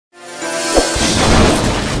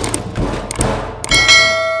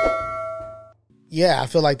Yeah, I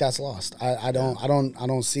feel like that's lost. I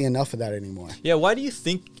don't see enough of that anymore. Yeah, why do you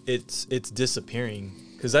think it's disappearing?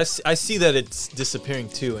 Because I see that it's disappearing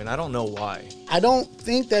too, and I don't know why. I don't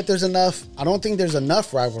think that there's enough. I don't think there's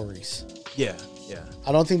enough rivalries. Yeah.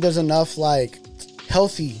 I don't think there's enough like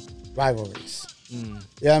healthy rivalries. Mm.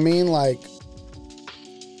 Yeah, I mean, like,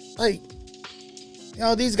 you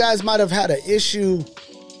know, these guys might have had an issue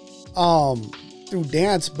through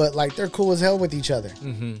dance, but like they're cool as hell with each other.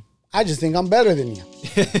 Mm-hmm. I just think I'm better than you.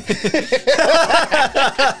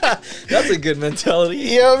 That's a good mentality.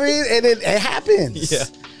 You know what I mean? And it happens. Yeah.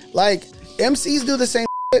 Like, MCs do the same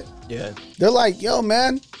shit. Yeah. They're like, yo,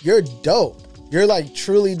 man, you're dope. You're like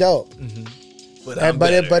truly dope. Mm-hmm.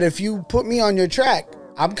 But if you put me on your track,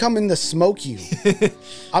 I'm coming to smoke you.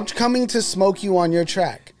 I'm coming to smoke you on your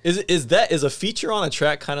track. Is a feature on a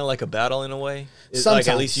track kind of like a battle in a way? Sometimes.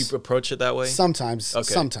 Like at least you approach it that way? Sometimes. Okay.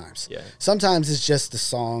 Sometimes. Yeah. Sometimes it's just the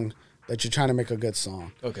song that you're trying to make a good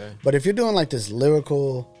song. Okay. But if you're doing like this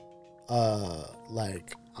lyrical,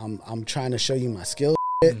 like I'm trying to show you my skill.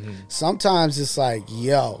 Sometimes it's like,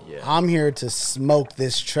 yo, I'm here to smoke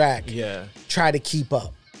this track. Yeah. Try to keep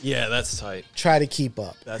up. Yeah, that's tight. Try to keep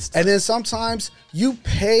up. That's tight. And then sometimes you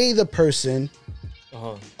pay the person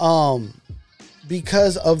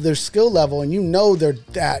because of their skill level, and you know they're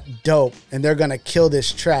that dope and they're gonna kill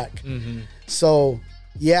this track. So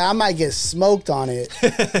yeah, I might get smoked on it,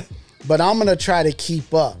 but I'm gonna try to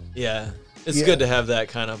keep up. Yeah. It's good to have that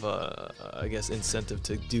kind of, I guess, incentive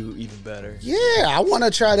to do even better. Yeah, I want to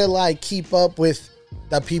try to like keep up with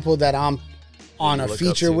the people that I'm on a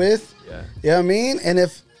feature with. Yeah. You know what I mean? And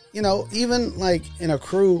if, you know, even like in a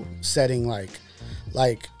crew setting, like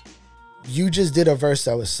you just did a verse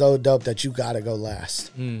that was so dope that you got to go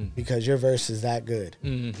last because your verse is that good.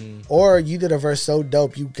 Or you did a verse so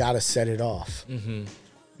dope, you got to set it off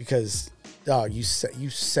because dog, you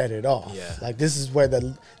set it off. Yeah. Like this is where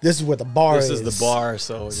the bar is. This is the bar,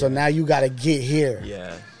 so now you got to get here.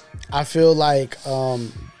 Yeah. I feel like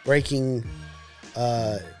breaking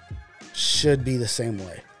should be the same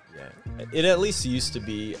way. Yeah. It at least used to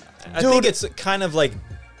be. I think it's kind of like,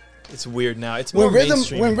 it's weird now. It's more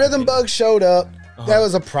mainstream. When Rhythm Bug showed up, that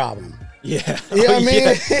was a problem. Yeah. You know what I mean?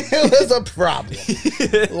 It was a problem.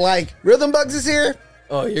 Like, Rhythm Bugs is here.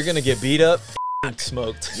 Oh, you're going to get beat up?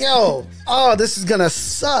 Smoked. Yo, oh, this is gonna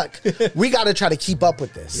suck. We got to try to keep up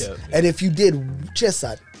with this. Yep. And if you did just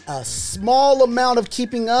a small amount of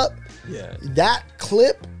keeping up, that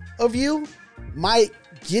clip of you might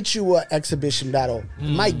get you an exhibition battle. It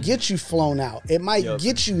might get you flown out. It might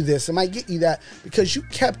get you this. It might get you that because you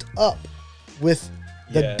kept up with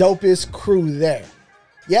the dopest crew there.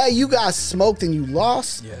 Yeah, you got smoked and you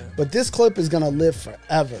lost, but this clip is gonna live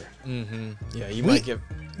forever. Yeah, you might get...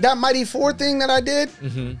 That Mighty 4 thing that I did,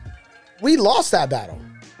 we lost that battle.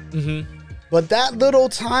 But that little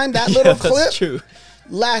time, that little clip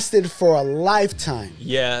lasted for a lifetime.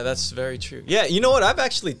 Yeah, that's very true. Yeah, you know what? I've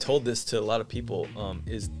actually told this to a lot of people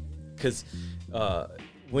is because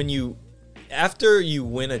after you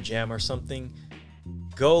win a jam or something,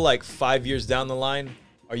 go like 5 years down the line,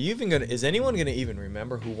 is anyone gonna even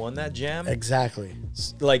remember who won that jam? Exactly.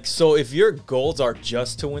 Like, so if your goals are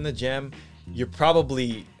just to win the jam, you're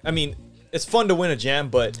probably, I mean, it's fun to win a jam,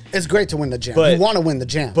 but it's great to win the jam. You want to win the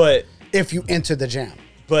jam, but if you enter the jam.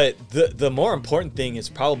 But the more important thing is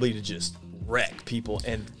probably to just wreck people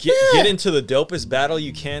and get into the dopest battle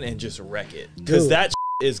you can and just wreck it, because that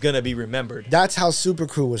is gonna be remembered. That's how Super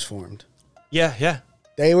Crew was formed. Yeah.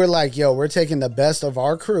 They were like, yo, we're taking the best of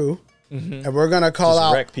our crew and we're gonna call just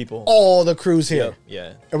out wreck people. All the crews here.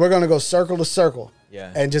 Yeah. And we're gonna go circle to circle.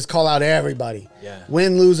 Yeah. And just call out everybody. Yeah.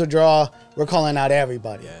 Win, lose, or draw, we're calling out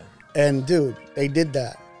everybody. Yeah. And dude, they did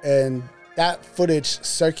that. And that footage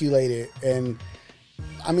circulated. And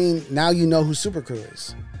I mean, now you know who Super Crew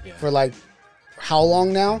is. Yeah. For like how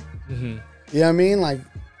long now? You know what I mean? Like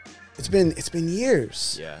it's been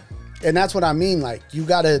years. Yeah. And that's what I mean. Like you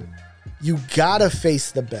gotta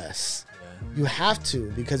face the best. Yeah. You have to,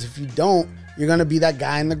 because if you don't, you're gonna be that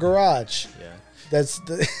guy in the garage. Yeah. That's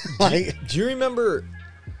the, like. Do you remember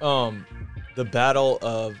the battle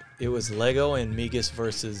of, it was Lego and Migas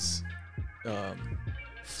versus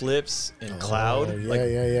Flipz and Cloud? Yeah, like,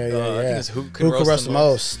 yeah. I think it's who can roast the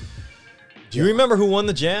most. Do you remember who won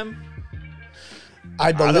the jam?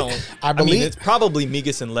 I believe. I mean, it's probably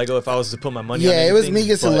Migas and Lego if I was to put my money on anything. Yeah, it was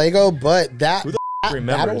Migas and Lego, but that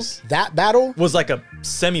remembers that battle was like a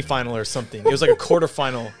semifinal or something. It was like a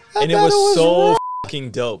quarterfinal, and it was so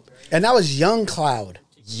fucking dope. And that was Young Cloud.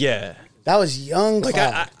 Yeah, that was Young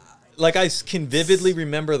Cloud. I can vividly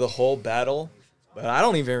remember the whole battle, but I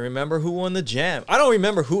don't even remember who won the jam. I don't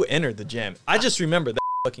remember who entered the jam. I just remember that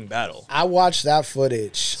fucking battle. I watched that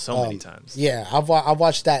footage so many times. Yeah, I've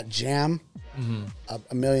watched that jam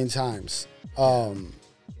a million times.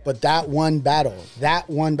 But that one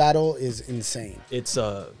battle is insane. It's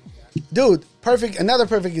dude, another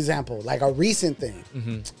perfect example, like a recent thing.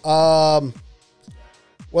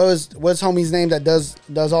 What's homie's name that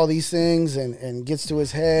does all these things and gets to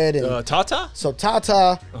his head and Tata? So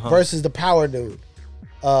Tata versus the power dude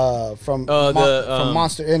from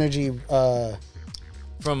Monster Energy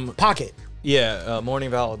from Pocket. Yeah,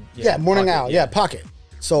 Morning Owl. Yeah, Morning Pocket, Owl. Yeah, Pocket.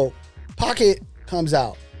 So Pocket comes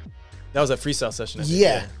out. That was a freestyle session. I think,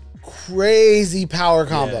 yeah. Crazy power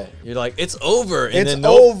combo. Yeah. You're like, it's over. And it's then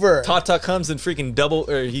over. Tata comes and freaking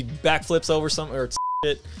he backflips over something or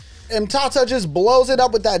shit. And Tata just blows it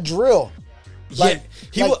up with that drill. Like,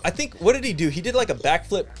 yeah. I think, what did he do? He did like a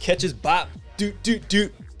backflip, catches bop, doot, doot,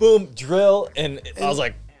 doot, boom, drill. And I was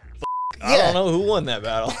like, I don't know who won that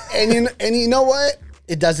battle. And you know what?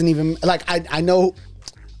 It doesn't even, like, I know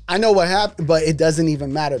what happened, but it doesn't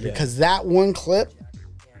even matter because that one clip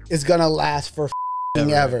is going to last for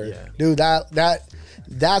ever. Yeah. Dude,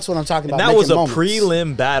 that's what I'm talking about. And that was a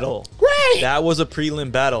prelim battle. Great. That was a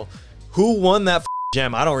prelim battle. Who won that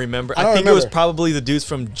jam? I don't remember. I think it was probably the dudes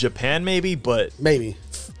from Japan, maybe, but maybe.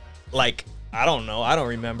 Like, I don't know. I don't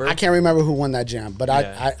remember. I can't remember who won that jam, but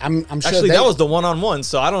I'm sure. Actually, that was the one-on-one,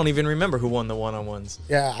 so I don't even remember who won the one-on-ones.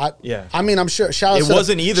 Yeah, I mean, I'm sure. It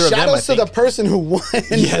wasn't either of them. Shout out to the person who won.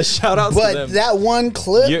 Yeah, shout out to them. But that one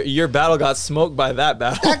clip, your battle got smoked by that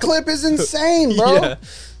battle. That clip is insane, bro. Yeah.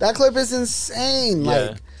 That clip is insane.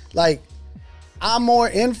 Like I'm more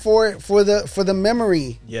in for it for the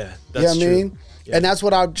memory. Yeah, that's true. I mean? Yeah. And that's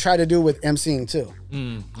what I try to do with emceeing too.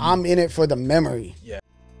 I'm in it for the memory. Yeah.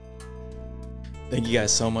 Thank you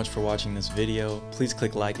guys so much for watching this video. Please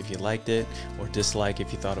click like if you liked it or dislike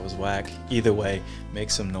if you thought it was whack. Either way, make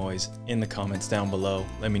some noise in the comments down below.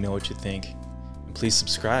 Let me know what you think. And please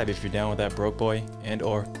subscribe if you're down with that broke boy and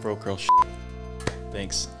or broke girl shit.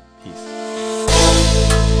 Thanks. Peace.